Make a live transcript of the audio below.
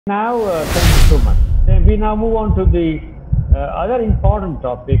Now, thank you so much. Then we now move on to the other important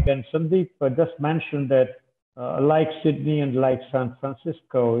topic, and Sandeep just mentioned that, like Sydney and like San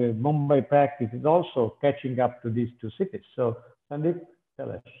Francisco, Mumbai practice is also catching up to these two cities. So, Sandeep,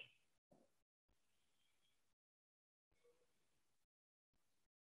 tell us.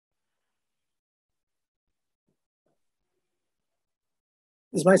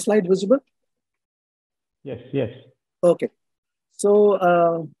 Is my slide visible? Yes, yes. Okay.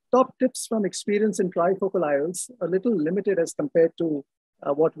 So top tips from experience in trifocal IOLs, a little limited as compared to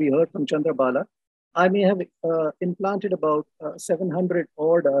what we heard from Chandrabala. I may have implanted about 700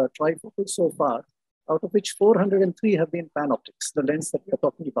 odd trifocals so far, out of which 403 have been panoptics, the lens that we are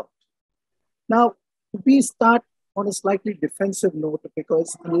talking about. Now, we start on a slightly defensive note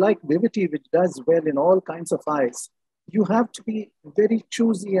because unlike Vivity, which does well in all kinds of eyes, you have to be very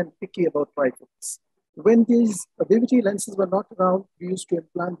choosy and picky about trifocals. When these Vivity lenses were not around, we used to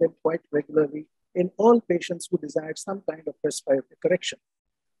implant them quite regularly in all patients who desired some kind of presbyopia correction.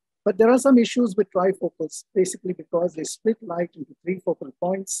 But there are some issues with trifocals, basically because they split light into three focal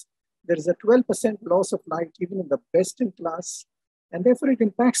points. There is a 12% loss of light even in the best in class, and therefore it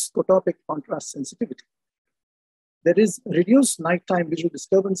impacts scotopic contrast sensitivity. There is reduced nighttime visual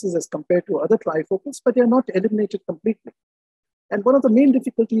disturbances as compared to other trifocals, but they are not eliminated completely. And one of the main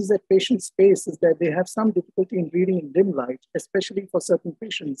difficulties that patients face is that they have some difficulty in reading in dim light, especially for certain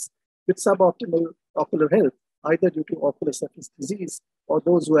patients with suboptimal ocular health, either due to ocular surface disease or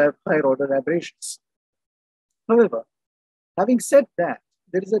those who have higher order aberrations. However, having said that,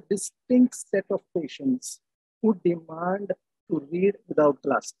 there is a distinct set of patients who demand to read without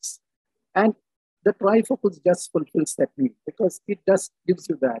glasses. And the trifocals just fulfills that need because it just gives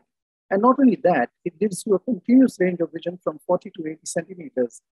you that. And not only that, it gives you a continuous range of vision from 40 to 80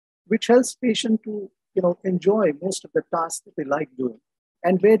 centimeters, which helps patients to enjoy most of the tasks that they like doing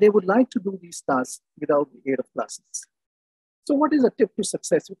and where they would like to do these tasks without the aid of glasses. So what is a tip to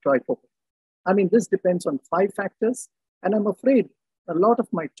success with trifocal? I mean, this depends on 5 factors, and I'm afraid a lot of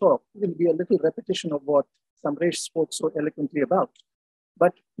my talk will be a little repetition of what Samresh spoke so eloquently about.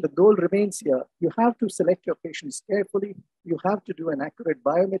 But the goal remains here. You have to select your patients carefully. You have to do an accurate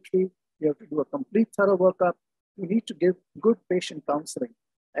biometry. You have to do a complete thorough workup. You need to give good patient counseling,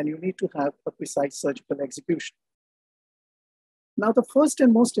 and you need to have a precise surgical execution. Now, the first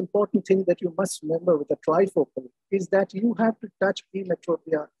and most important thing that you must remember with a trifocal is that you have to touch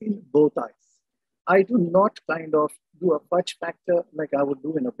emetropia in both eyes. I do not kind of do a fudge factor like I would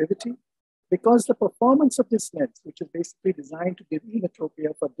do in a Vivity, because the performance of this lens, which is basically designed to give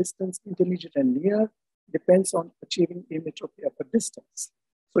emetropia for distance, intermediate, and near, depends on achieving emetropia for distance.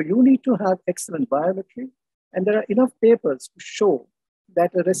 So you need to have excellent biometry, and there are enough papers to show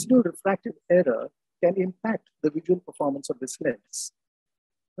that a residual refractive error can impact the visual performance of this lens.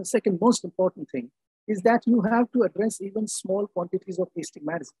 The second most important thing is that you have to address even small quantities of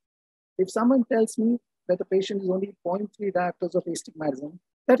astigmatism. If someone tells me that the patient is only 0.3 diopters of astigmatism,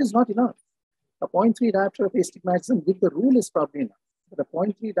 that is not enough. A 0.3 diopter of astigmatism with the rule is probably enough, but a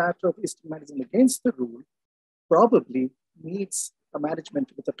 0.3 diopter of astigmatism against the rule probably needs a management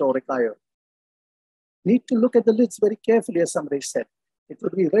with a toric IOL. Need to look at the lids very carefully, as Samresh said. It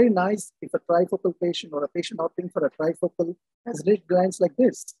would be very nice if a trifocal patient or a patient opting for a trifocal has lid glands like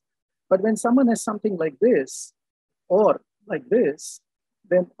this. But when someone has something like this or like this,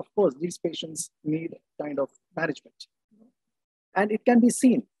 then of course these patients need kind of management. And it can be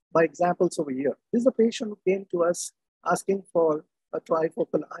seen by examples over here. This is a patient who came to us asking for a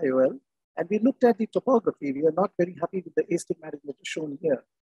trifocal IOL, and we looked at the topography. We are not very happy with the astigmatism that is shown here.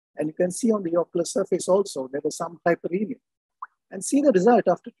 And you can see on the ocular surface also, there was some hyperemia. And see the result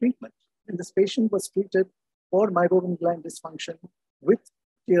after treatment. And this patient was treated for meibomian gland dysfunction with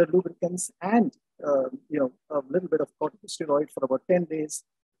tear lubricants and a little bit of corticosteroid for about 10 days.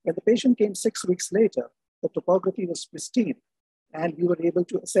 When the patient came 6 weeks later, the topography was pristine, and we were able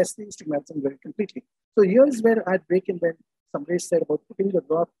to assess the astigmatism very completely. So here is where I'd break in when Samresh said about putting the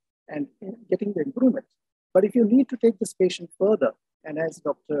drop and getting the improvement. But if you need to take this patient further, and as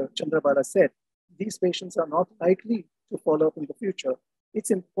Dr. Chandrabala said, these patients are not likely to follow up in the future,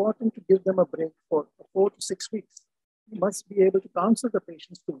 it's important to give them a break for 4 to 6 weeks. You must be able to counsel the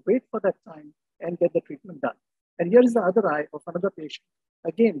patients to wait for that time and get the treatment done. And here is the other eye of another patient,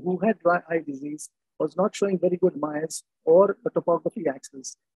 again, who had dry eye disease, was not showing very good Myers or the topography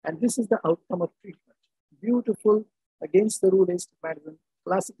axis. And this is the outcome of treatment. Beautiful, against the rule astigmatism,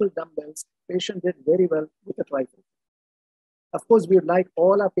 classical dumbbells, patient did very well with the trifocal. Of course, we would like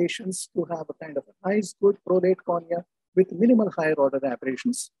all our patients to have a kind of a nice, good prolate cornea with minimal higher order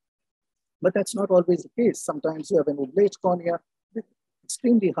aberrations. But that's not always the case. Sometimes you have an oblate cornea with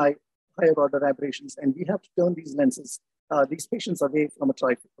extremely higher order aberrations, and we have to turn these lenses, these patients away from a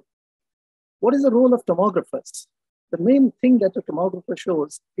trifocal. What is the role of tomographers? The main thing that a tomographer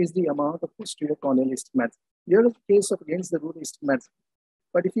shows is the amount of posterior corneal astigmatism. Here is the case of against the rule astigmatism.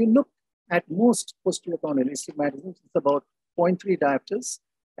 But if you look at most posterior corneal astigmatism, it's about 0.3 diopters.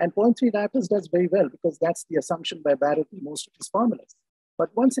 And 0.3 diopters does very well because that's the assumption by Barrett in most of his formulas. But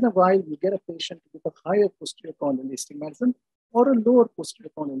once in a while, you get a patient with a higher posterior corneal astigmatism or a lower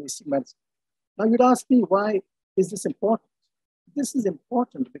posterior corneal astigmatism. Now you'd ask me, why is this important? This is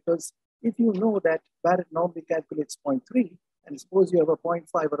important because if you know that Barrett normally calculates 0.3, and suppose you have a 0.5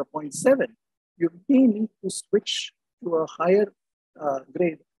 or a 0.7, you may need to switch to a higher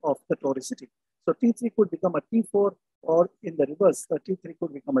grade of the toricity. So T3 could become a T4, or in the reverse, the T3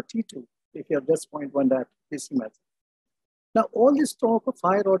 could become a T2 if you have just 0.1 diopter astigmatism. Now, all this talk of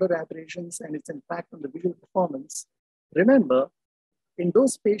higher order aberrations and its impact on the visual performance, remember, in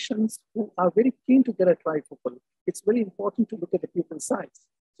those patients who are very keen to get a trifocal, it's very important to look at the pupil size.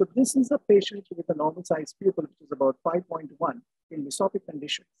 So this is a patient with a normal size pupil, which is about 5.1 in mesopic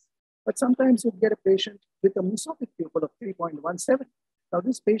conditions. But sometimes you get a patient with a mesopic pupil of 3.17. Now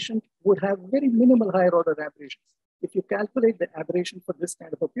this patient would have very minimal higher order aberrations if you calculate the aberration for this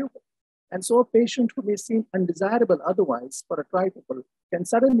kind of a pupil. And so a patient who may seem undesirable otherwise for a trifocal can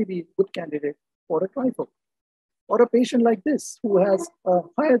suddenly be a good candidate for a trifocal. Or a patient like this who has a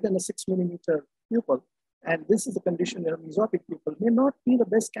higher than a 6 millimeter pupil, and this is a condition in a mesopic pupil, may not be the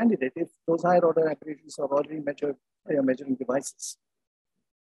best candidate if those higher order aberrations are already measured by your measuring devices.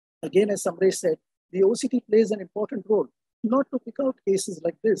 Again, as Samresh said, the OCT plays an important role, not to pick out cases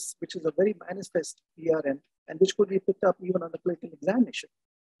like this, which is a very manifest ERN and which could be picked up even on the clinical examination,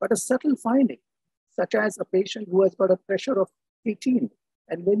 but a subtle finding, such as a patient who has got a pressure of 18,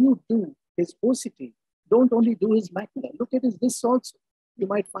 and when you do his OCT, don't only do his macula, look at his wrist also. You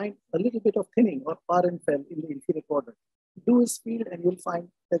might find a little bit of thinning or parenfell in the inferior quadrant. Do his field and you'll find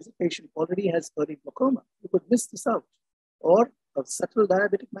that the patient already has early glaucoma. You could miss this out. Or a subtle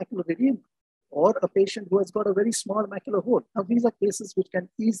diabetic macular edema, or a patient who has got a very small macular hole. Now, these are cases which can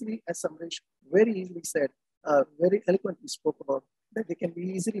easily, as Samresh very easily said, very eloquently spoke about, that they can be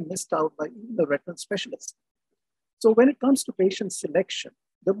easily missed out by even the retinal specialist. So when it comes to patient selection,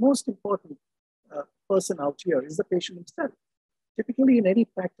 the most important person out here is the patient himself. Typically, in any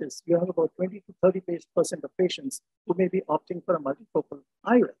practice, you have about 20 to 30% of patients who may be opting for a multifocal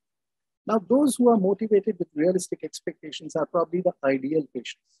IOL. Now, those who are motivated with realistic expectations are probably the ideal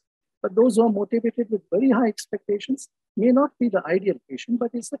patients. But those who are motivated with very high expectations may not be the ideal patient,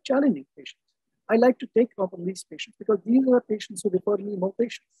 but it's a challenging patient. I like to take up on these patients because these are patients who refer me more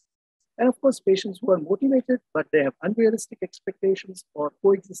patients. And of course, patients who are motivated, but they have unrealistic expectations or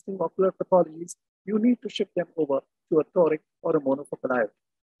coexisting ocular pathologies, you need to shift them over to a toric or a monofocal IOL.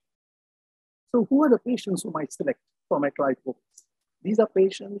 So who are the patients who might select for my trifocals? These are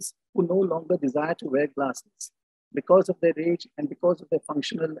patients who no longer desire to wear glasses because of their age and because of their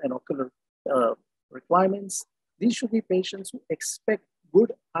functional and ocular requirements. These should be patients who expect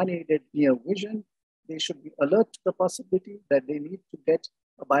good unaided near vision. They should be alert to the possibility that they need to get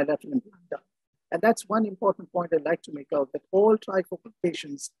a bilateral implant done. And that's one important point I'd like to make out, that all trifocal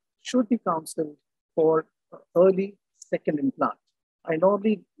patients should be counseled for early second implant. I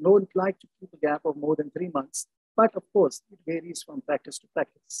normally don't like to keep a gap of more than 3 months, but of course, it varies from practice to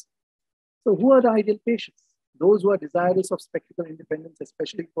practice. So who are the ideal patients? Those who are desirous of spectacle independence,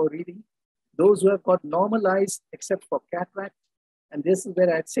 especially for reading. Those who have got normal eyes except for cataract. And this is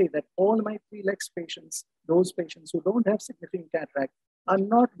where I'd say that all my 3-lex patients, those patients who don't have significant cataract, are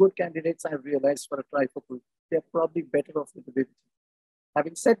not good candidates, I've realized, for a trifocal. They're probably better off with the vividity.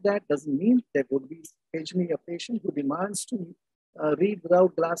 Having said that, doesn't mean there would be occasionally a patient who demands to read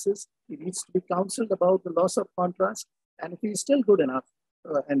without glasses. He needs to be counseled about the loss of contrast. And if he's still good enough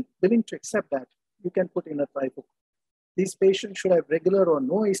and willing to accept that, you can put in a trifocal. These patients should have regular or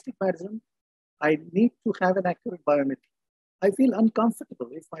no astigmatism. I need to have an accurate biometry. I feel uncomfortable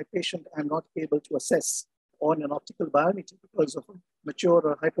if my patient I'm not able to assess on an optical biometry because of a mature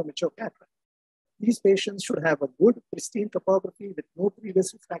or hypermature cataract. These patients should have a good, pristine topography with no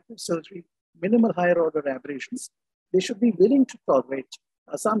previous refractive surgery, minimal higher order aberrations. They should be willing to tolerate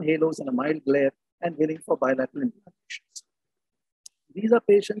some halos and a mild glare and willing for bilateral implantations. These are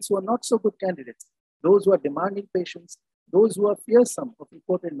patients who are not so good candidates. Those who are demanding patients, those who are fearsome of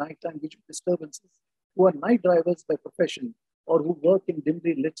reported nighttime visual disturbances, who are night drivers by profession, or who work in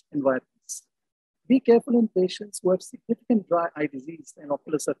dimly lit environments. Be careful in patients who have significant dry eye disease and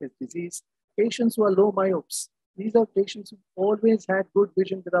ocular surface disease, patients who are low myopes. These are patients who always had good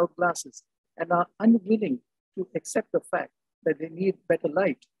vision without glasses and are unwilling to accept the fact that they need better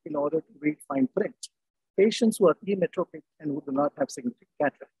light in order to read fine print. Patients who are emetropic and who do not have significant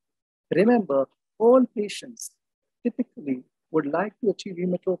cataract. Remember, all patients typically would like to achieve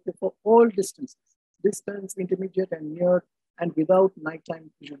emetropia for all distances, distance, intermediate, and near, and without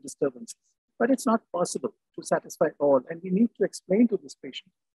nighttime visual disturbances. But it's not possible to satisfy all, and we need to explain to this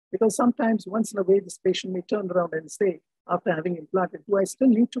patient, because sometimes once in a way, this patient may turn around and say, after having implanted, do I still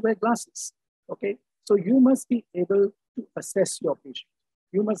need to wear glasses? Okay, so you must be able to assess your patient.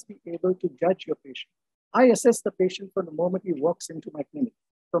 You must be able to judge your patient. I assess the patient from the moment he walks into my clinic,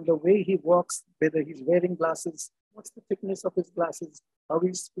 from the way he walks, whether he's wearing glasses, what's the thickness of his glasses, how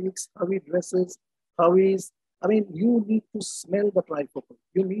he speaks, how he dresses, you need to smell the trifocal.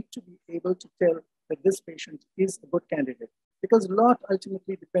 You need to be able to tell that this patient is a good candidate, because a lot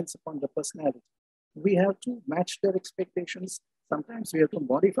ultimately depends upon the personality. We have to match their expectations. Sometimes we have to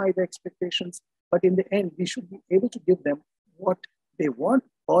modify their expectations, but in the end, we should be able to give them what they want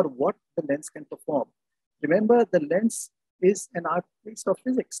or what the lens can perform. Remember, the lens is an art piece of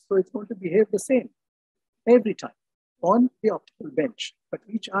physics, so it's going to behave the same every time on the optical bench, but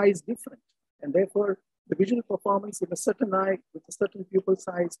each eye is different, and therefore the visual performance in a certain eye with a certain pupil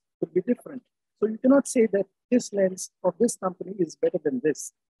size could be different. So you cannot say that this lens of this company is better than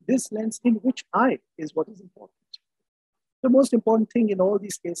this. This lens in which eye is what is important. The most important thing in all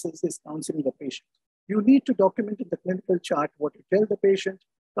these cases is counseling the patient. You need to document in the clinical chart what you tell the patient,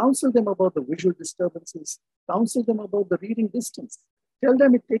 counsel them about the visual disturbances, counsel them about the reading distance. Tell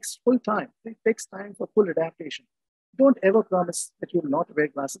them it takes full time. It takes time for full adaptation. Don't ever promise that you will not wear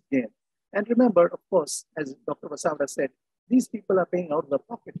glasses again. And remember, of course, as Dr. Vasavada said, these people are paying out of their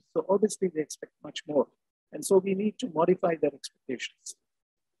pocket. So obviously they expect much more. And so we need to modify their expectations.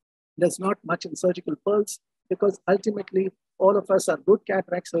 There's not much in surgical pearls because ultimately all of us are good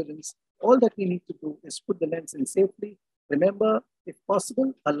cataract surgeons. All that we need to do is put the lens in safely. Remember, if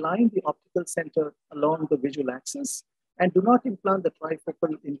possible, align the optical center along the visual axis and do not implant the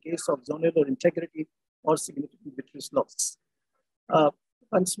trifocal in case of zonular integrity or significant vitreous loss.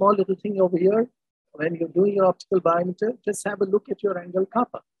 One small little thing over here, when you're doing your optical biometer, just have a look at your angle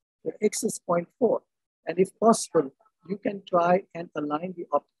kappa. Your X is 0.4. And if possible, you can try and align the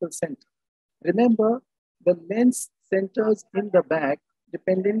optical center. Remember, the lens centers in the bag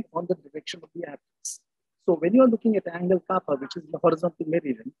depending on the direction of the axis. So when you're looking at angle kappa, which is the horizontal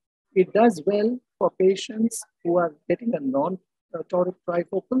meridian, it does well for patients who are getting a non-toric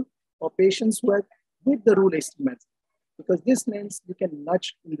trifocal or patients who are with the rule astigmatism. Because this lens, you can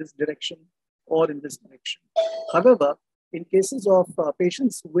nudge in this direction or in this direction. However, in cases of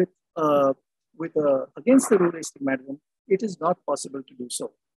patients with against the rule astigmatism, it is not possible to do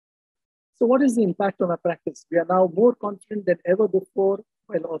so. So what is the impact on our practice? We are now more confident than ever before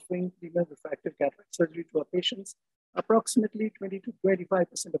while offering premium refractive cataract surgery to our patients. Approximately 20 to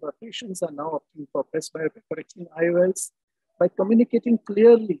 25% of our patients are now opting for presbyopic-correcting IOLs. By communicating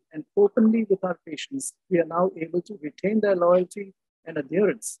clearly and openly with our patients, we are now able to retain their loyalty and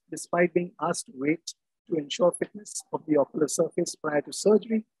adherence despite being asked to wait to ensure fitness of the ocular surface prior to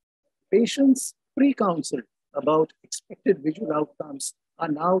surgery. Patients pre-counseled about expected visual outcomes are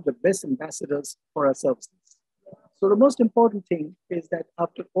now the best ambassadors for our services. So the most important thing is that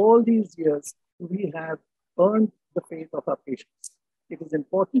after all these years, we have earned the faith of our patients. It is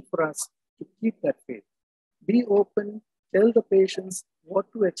important for us to keep that faith. Be open, tell the patients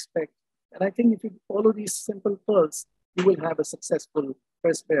what to expect. And I think if you follow these simple pearls, you will have a successful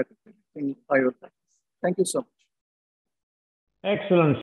presbyopic IOL practice. Thank you so much. Excellent.